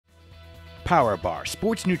PowerBar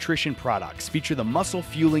sports nutrition products feature the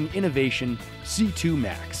muscle-fueling innovation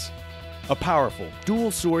C2MAX, a powerful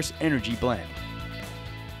dual-source energy blend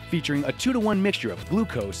featuring a 2-to-1 mixture of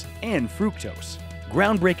glucose and fructose.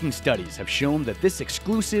 Groundbreaking studies have shown that this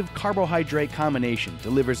exclusive carbohydrate combination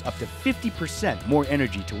delivers up to 50% more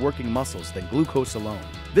energy to working muscles than glucose alone.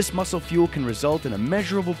 This muscle fuel can result in a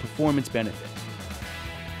measurable performance benefit.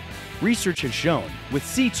 Research has shown, with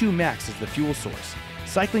C2MAX as the fuel source,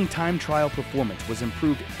 cycling time trial performance was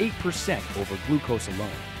improved 8% over glucose alone.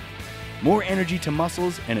 More energy to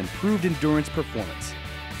muscles and improved endurance performance.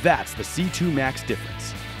 That's the C2MAX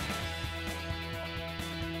difference.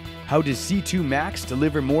 How does C2MAX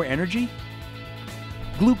deliver more energy?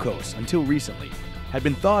 Glucose, until recently, had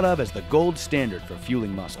been thought of as the gold standard for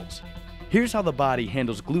fueling muscles. Here's how the body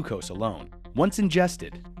handles glucose alone. Once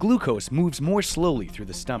ingested, glucose moves more slowly through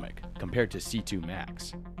the stomach compared to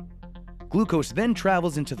C2MAX. Glucose then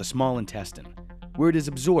travels into the small intestine, where it is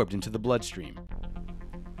absorbed into the bloodstream.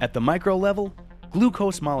 At the micro level,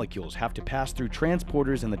 glucose molecules have to pass through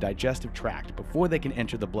transporters in the digestive tract before they can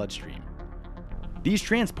enter the bloodstream. These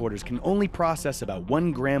transporters can only process about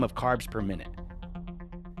 1 gram of carbs per minute.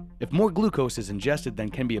 If more glucose is ingested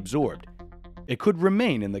than can be absorbed, it could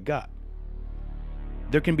remain in the gut.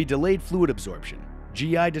 There can be delayed fluid absorption,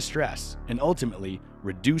 GI distress, and ultimately,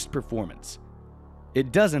 reduced performance.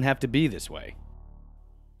 It doesn't have to be this way.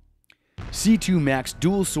 C2MAX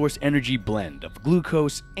dual source energy blend of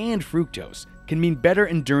glucose and fructose can mean better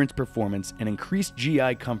endurance performance and increased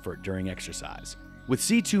GI comfort during exercise. With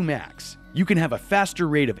C2MAX, you can have a faster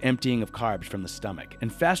rate of emptying of carbs from the stomach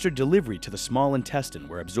and faster delivery to the small intestine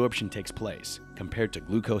where absorption takes place, compared to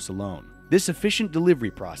glucose alone. This efficient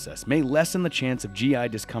delivery process may lessen the chance of GI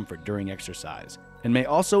discomfort during exercise and may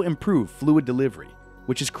also improve fluid delivery,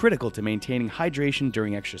 which is critical to maintaining hydration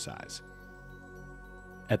during exercise.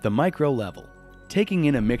 At the micro level, taking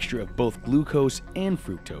in a mixture of both glucose and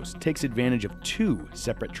fructose takes advantage of 2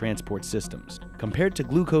 separate transport systems. Compared to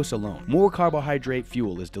glucose alone, more carbohydrate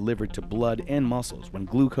fuel is delivered to blood and muscles when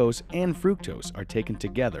glucose and fructose are taken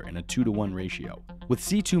together in a 2-to-1 ratio. With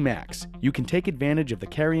C2MAX, you can take advantage of the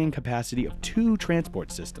carrying capacity of 2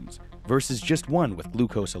 transport systems versus just 1 with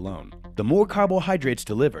glucose alone. The more carbohydrates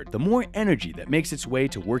delivered, the more energy that makes its way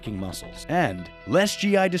to working muscles, and less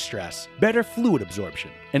GI distress, better fluid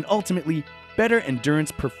absorption, and ultimately, better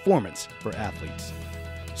endurance performance for athletes.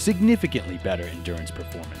 Significantly better endurance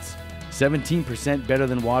performance. 17% better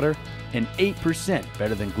than water and 8%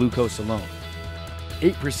 better than glucose alone.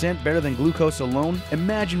 8% better than glucose alone?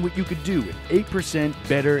 Imagine what you could do with 8%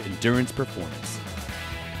 better endurance performance.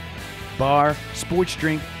 Bar, sports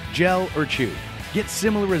drink, gel, or chew. Get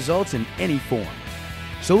similar results in any form.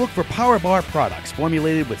 So look for PowerBar products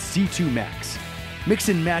formulated with C2MAX. Mix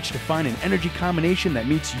and match to find an energy combination that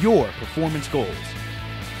meets your performance goals.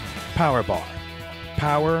 PowerBar.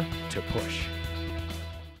 Power to push.